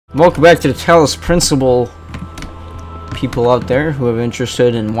Welcome back to the Talos Principle. People out there who are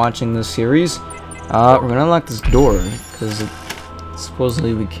interested in watching this series, we're gonna unlock this door because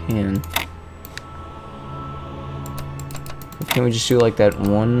supposedly we can. Can't we just do like that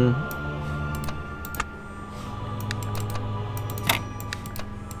one?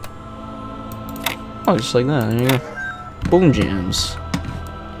 Oh, just like that. There you go. Boom jams.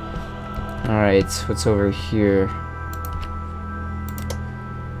 Alright, what's over here?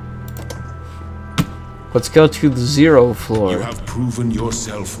 Let's go to the 0th floor. You have proven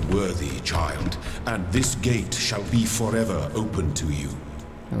yourself worthy, child, and this gate shall be forever open to you.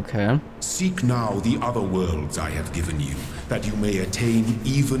 Okay. Seek now the other worlds I have given you, that you may attain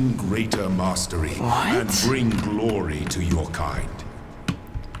even greater mastery and bring glory to your kind.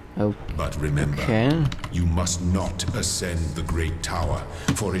 Oh. But remember, you must not ascend the great tower,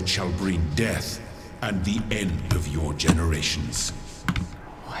 for it shall bring death and the end of your generations.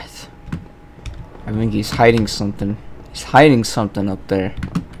 What? I think he's hiding something. He's hiding something up there.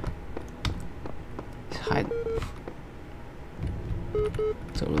 He's hiding.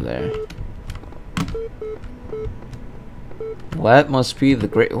 It's over there. Well, that must be the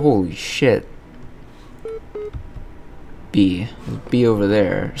great. Holy shit. B. There's B over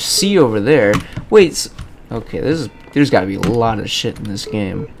there. C over there. Wait. Okay, there's got to be a lot of shit in this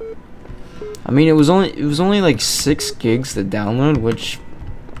game. I mean, it was only like 6 gigs to download, which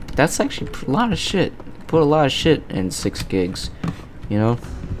that's actually a lot of shit. Put a lot of shit in 6 gigs, you know.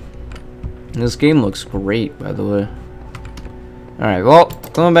 And this game looks great, by the way. Alright, well,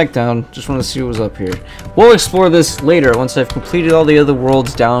 going back down. Just want to see what was up here. We'll explore this later once I've completed all the other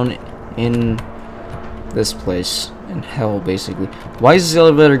worlds down in this place. In hell, basically. Why is this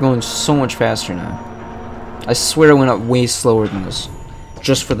elevator going so much faster now? I swear it went up way slower than this.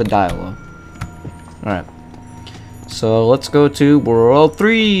 Just for the dialogue. Alright. So, let's go to World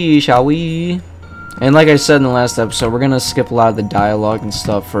 3, shall we? And like I said in the last episode, we're gonna skip a lot of the dialogue and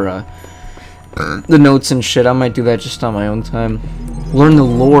stuff for, the notes and shit. I might do that just on my own time. Learn the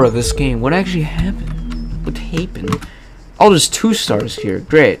lore of this game. What actually happened? What happened? Oh, there's 2 stars here.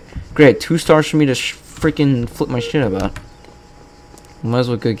 Great. Great. 2 stars for me to freaking flip my shit about. Might as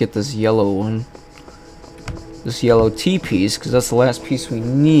well go get this yellow one. This yellow T piece, because that's the last piece we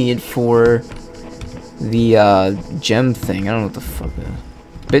need for the gem thing. I don't know what the fuck that is.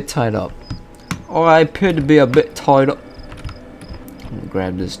 Bit tied up. Oh, I appear to be a bit tied up. I'm gonna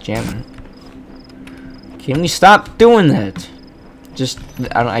grab this gem. Can we stop doing that?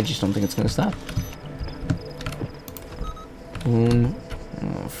 I just don't think it's gonna stop. Boom.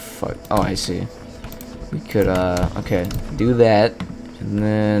 Oh fuck. Oh, I see. We could okay, do that, and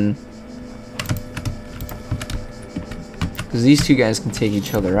then because these 2 guys can take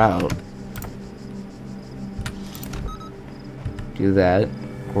each other out. Do that.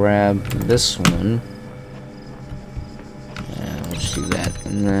 Grab this one. And we'll just do that.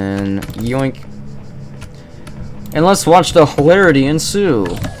 And then yoink. And let's watch the hilarity ensue.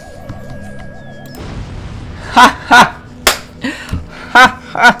 Ha ha! Ha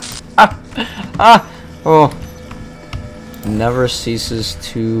ha! Ha ha! Oh. Never ceases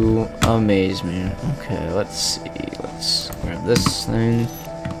to amaze me. Okay, let's see. Let's grab this thing.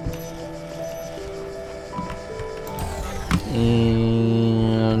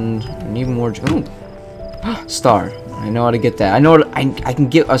 And need more. Oh, star. I know how to get that. I know I can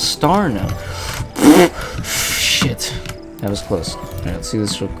get a star now. Shit. That was close. Alright, let's do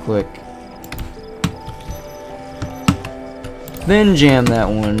this real quick. Then jam that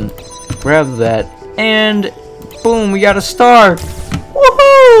one. Grab that. And boom, we got a star.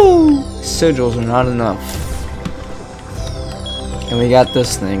 Woohoo! Sigils are not enough. And we got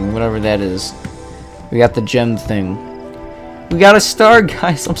this thing, whatever that is. We got the gem thing. We got a star,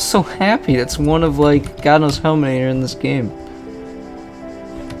 guys. I'm so happy. That's one of, like, God knows how many are in this game.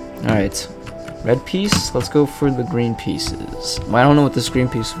 Alright. Red piece. Let's go for the green pieces. Well, I don't know what this green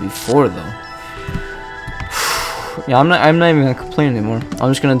piece will be for, though. Yeah, I'm not even gonna complain anymore.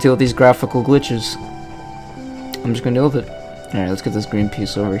 I'm just gonna deal with these graphical glitches. I'm just gonna deal with it. Alright, let's get this green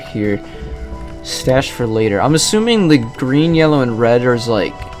piece over here. Stash for later. I'm assuming the green, yellow, and red is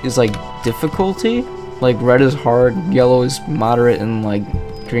like difficulty. Like red is hard, yellow is moderate, and like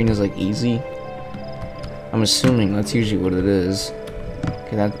green is like easy. I'm assuming that's usually what it is.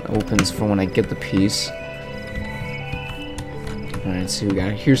 Okay, that opens for when I get the piece. Alright, so we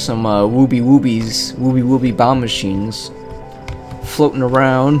got here's some wooby bomb machines floating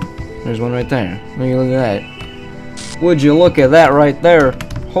around. There's one right there. Look at that. Would you look at that right there?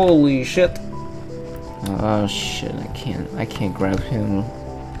 Holy shit. Oh shit, I can't grab him.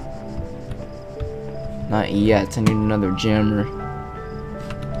 Not yet. I need another jammer.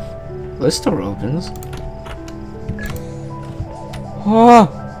 This door opens. Oh!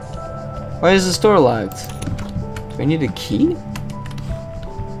 Why is this door locked? Do I need a key?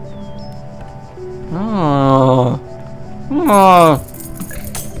 Oh. Oh.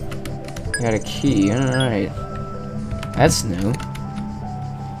 I got a key. Alright. That's new.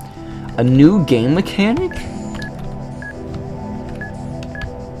 A new game mechanic?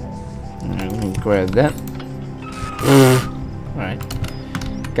 Alright, let me grab that. Alright.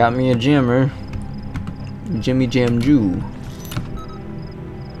 Got me a jammer. Jimmy Jam Jew.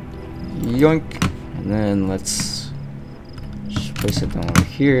 Yoink. And then let's just place it down over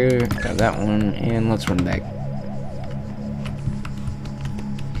here. Got that one. And let's run back.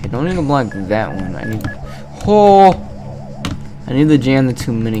 Okay, don't need to block that one. I need. Oh! I need to jam the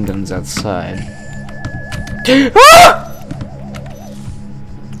 2 miniguns outside. Ah!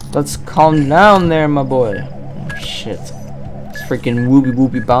 Let's calm down there, my boy. Oh, shit. These freaking whoopie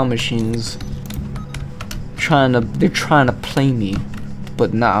whoopie bomb machines. They're trying to play me.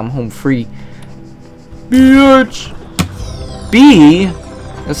 But nah, I'm home free. Bitch! B?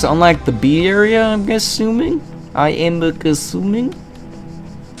 That's unlike the B area, I'm assuming? I am assuming?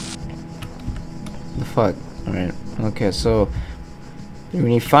 The fuck? Alright. Okay, so we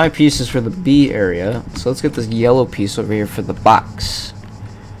need 5 pieces for the B area. So let's get this yellow piece over here for the box.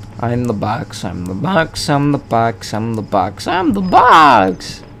 I'm the box, I'm the box, I'm the box, I'm the box, I'm the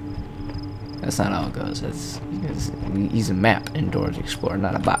box! That's not how it goes. He's a map indoors explorer,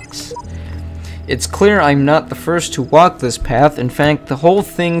 not a box. It's clear I'm not the first to walk this path. In fact, the whole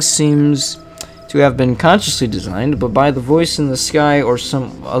thing seems to have been consciously designed, but by the voice in the sky or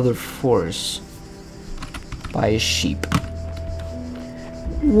some other force. By a sheep.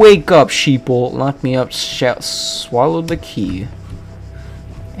 Wake up, sheeple. Lock me up, swallow the key.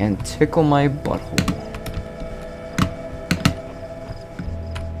 And tickle my butthole.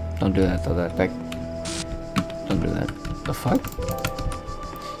 Don't do that, though. Don't do that. The fuck?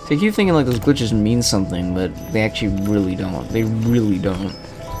 They keep thinking like those glitches mean something, but they actually really don't. They really don't.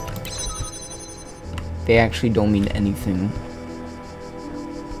 They actually don't mean anything.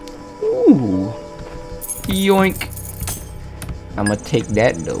 Ooh. Yoink. I'm gonna take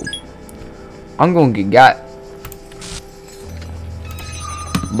that though. I'm gonna get got.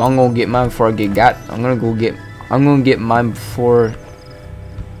 But I'm gonna get mine before I get got. I'm gonna get mine before.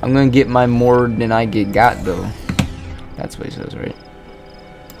 I'm gonna get mine more than I get got though. That's what he says, right?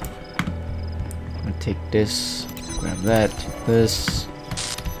 I'm gonna take this, grab that, take this,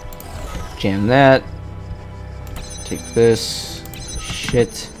 jam that, take this,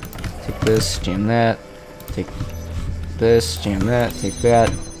 shit, take this, jam that, take this, jam that, take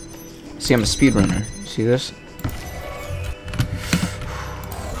that. See, I'm a speedrunner. See this?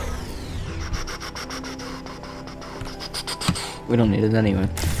 We don't need it anyway.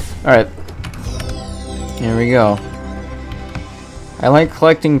 Alright. Here we go. I like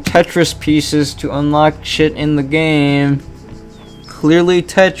collecting Tetris pieces to unlock shit in the game. Clearly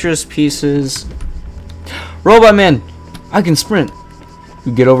Tetris pieces. Robot Man! I can sprint.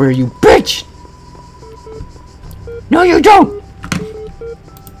 You get over here, you bitch! No, you don't!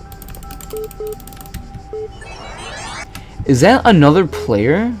 Is that another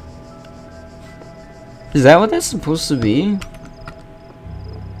player? Is that what that's supposed to be?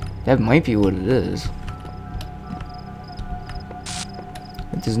 That might be what it is.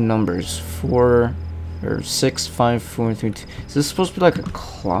 It is numbers 4 or 6, 5, 4, 3, 2. Is this supposed to be like a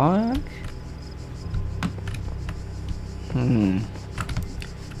clock?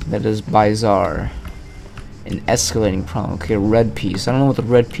 That is bizarre. An escalating problem. Okay, a red piece. I don't know what the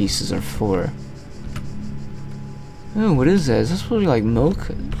red pieces are for. Oh, what is that? Is this supposed to be like milk?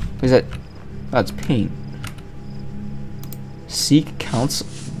 Is that? Oh, it's paint. Seek counsel.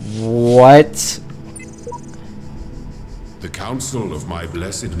 What? The counsel of my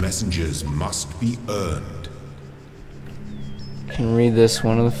blessed messengers must be earned. Can read this.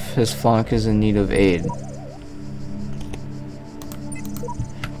 One of his flock is in need of aid.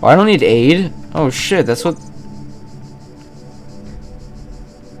 Oh, I don't need aid? Oh shit, that's what...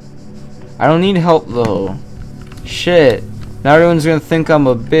 I don't need help though. Shit. Now everyone's gonna think I'm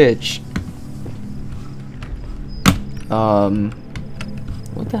a bitch.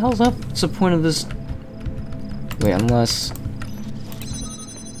 What the hell's up? What's the point of this? Wait, unless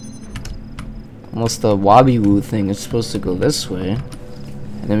the Wobby Woo thing is supposed to go this way.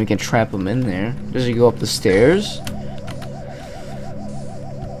 And then we can trap him in there. Does he go up the stairs?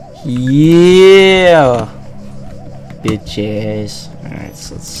 Yeah! Bitches. Alright,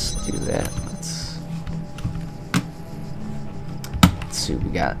 so let's do that. Let's see what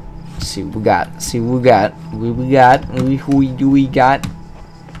we got. See what we got. See what we got. What we got. Who we got.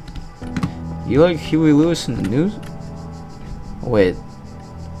 You like Huey Lewis in the news? Wait.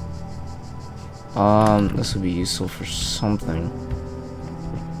 This would be useful for something.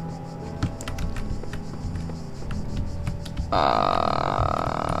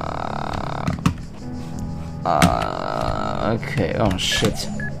 Okay. Oh shit.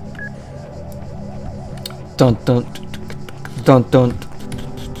 Dun dun dun dun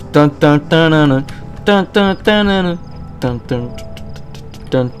dun dun dun dun dun dun dun dun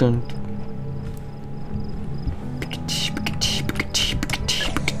dun dun.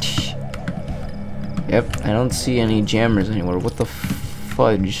 Yep, I don't see any jammers anywhere. What the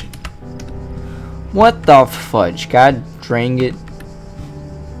fudge? What the fudge? God dang it.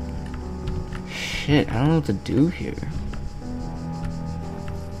 Shit, I don't know what to do here.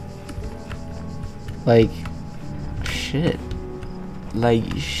 Like, shit. Like,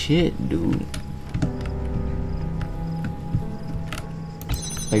 shit, dude.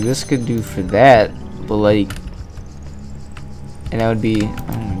 Like, this could do for that, but like... And that would be...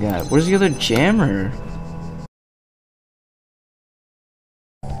 Oh my god, where's the other jammer?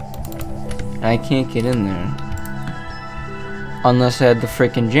 I can't get in there. Unless I had the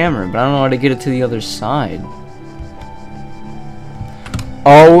freaking jammer, but I don't know how to get it to the other side.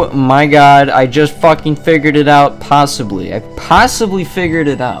 Oh my god, I just fucking figured it out, possibly. I possibly figured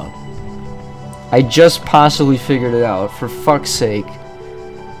it out. I just possibly figured it out, for fuck's sake.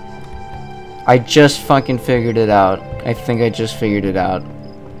 I just fucking figured it out. I think I just figured it out.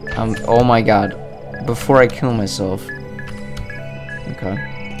 Oh my god. Before I kill myself. Okay.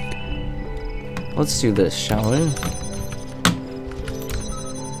 Let's do this, shall we?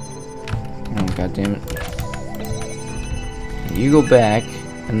 Oh god damn it. You go back,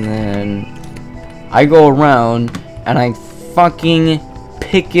 and then I go around, and I fucking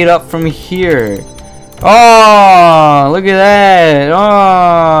pick it up from here. Oh, look at that.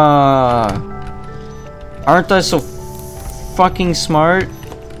 Oh. Aren't I so fucking smart?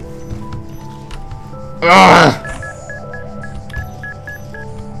 Ugh.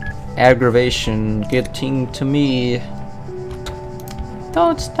 Aggravation getting to me.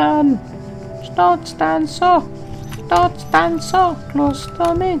 Don't stand so close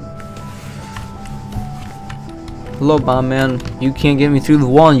to me. Hello, bomb man. You can't get me through the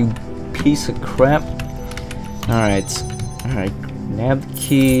wall, you piece of crap. Alright. Alright. Nab the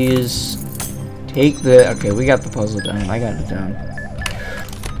keys. Take the... Okay, we got the puzzle down. I got it down.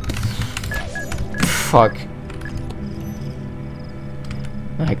 Fuck.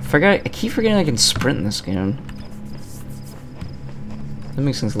 I keep forgetting I can sprint in this game. That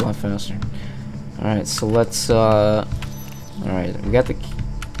makes things a lot faster. Alright, so let's, Alright, we got the key.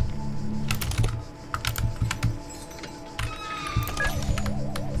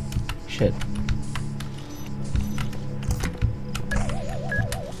 Shit.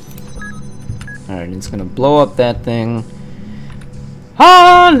 Alright, it's gonna blow up that thing.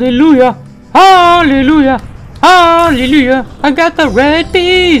 Hallelujah! Hallelujah! Hallelujah! I got the red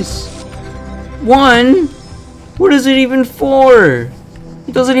piece! One? What is it even for?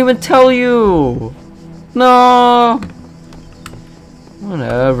 It doesn't even tell you! No!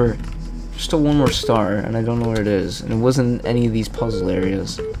 Whatever. Just one more star, and I don't know where it is. And it wasn't any of these puzzle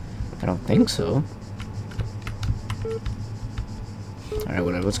areas. I don't think so. Alright,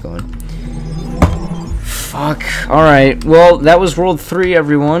 whatever, let's go on. Fuck. Alright, well, that was World 3,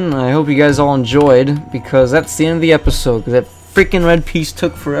 everyone. I hope you guys all enjoyed, because that's the end of the episode, because that freaking red piece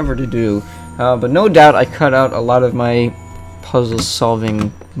took forever to do. But no doubt I cut out a lot of my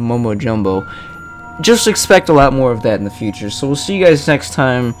puzzle-solving mumbo-jumbo. Just expect a lot more of that in the future, so we'll see you guys next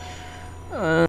time.